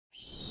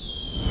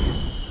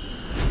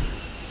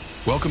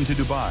Welcome to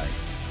Dubai,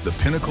 the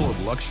pinnacle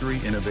of luxury,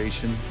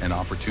 innovation, and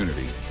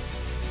opportunity.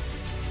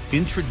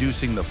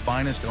 Introducing the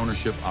finest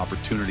ownership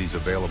opportunities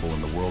available in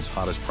the world's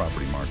hottest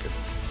property market.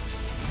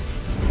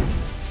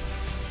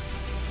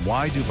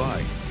 Why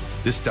Dubai?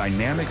 This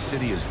dynamic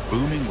city is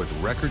booming with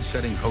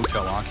record-setting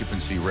hotel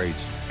occupancy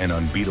rates and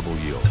unbeatable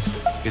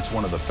yields. It's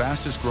one of the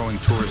fastest-growing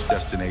tourist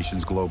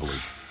destinations globally,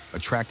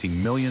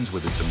 attracting millions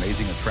with its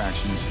amazing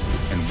attractions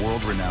and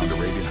world-renowned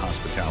Arabian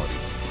hospitality.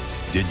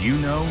 Did you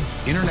know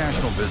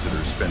international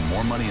visitors spend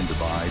more money in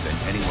Dubai than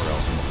anywhere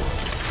else in the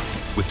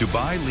world? With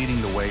Dubai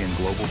leading the way in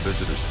global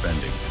visitor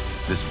spending,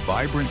 this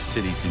vibrant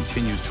city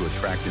continues to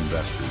attract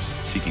investors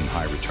seeking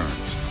high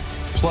returns.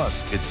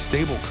 Plus, its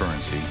stable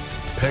currency,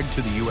 pegged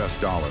to the US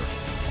dollar,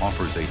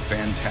 offers a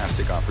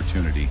fantastic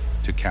opportunity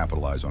to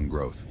capitalize on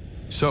growth.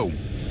 So,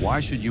 why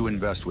should you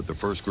invest with the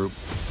First Group?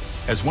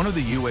 As one of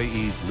the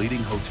UAE's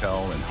leading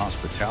hotel and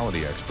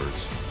hospitality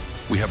experts,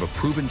 we have a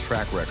proven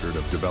track record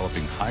of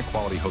developing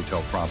high-quality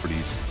hotel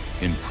properties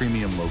in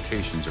premium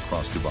locations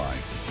across Dubai.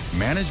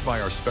 Managed by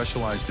our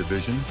specialized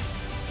division,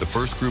 the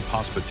First Group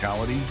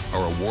Hospitality,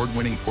 our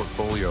award-winning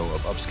portfolio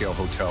of upscale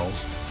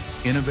hotels,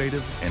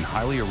 innovative and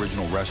highly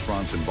original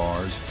restaurants and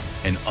bars,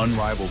 and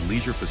unrivaled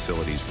leisure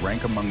facilities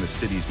rank among the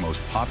city's most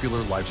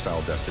popular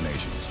lifestyle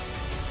destinations.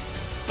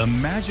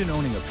 Imagine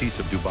owning a piece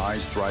of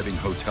Dubai's thriving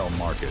hotel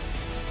market,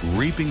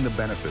 reaping the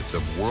benefits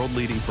of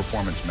world-leading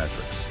performance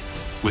metrics.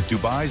 With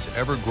Dubai's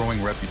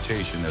ever-growing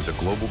reputation as a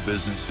global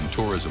business and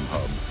tourism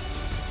hub,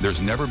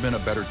 there's never been a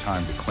better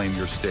time to claim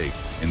your stake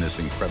in this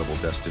incredible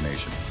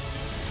destination.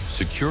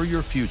 Secure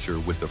your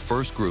future with the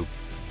First Group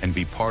and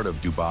be part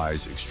of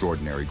Dubai's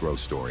extraordinary growth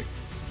story.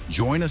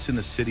 Join us in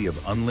the city of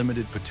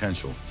unlimited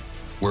potential,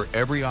 where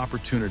every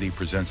opportunity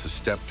presents a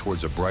step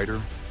towards a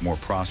brighter, more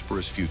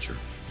prosperous future.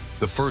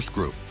 The First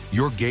Group,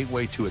 your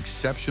gateway to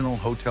exceptional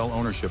hotel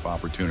ownership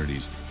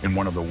opportunities in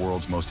one of the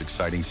world's most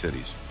exciting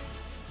cities.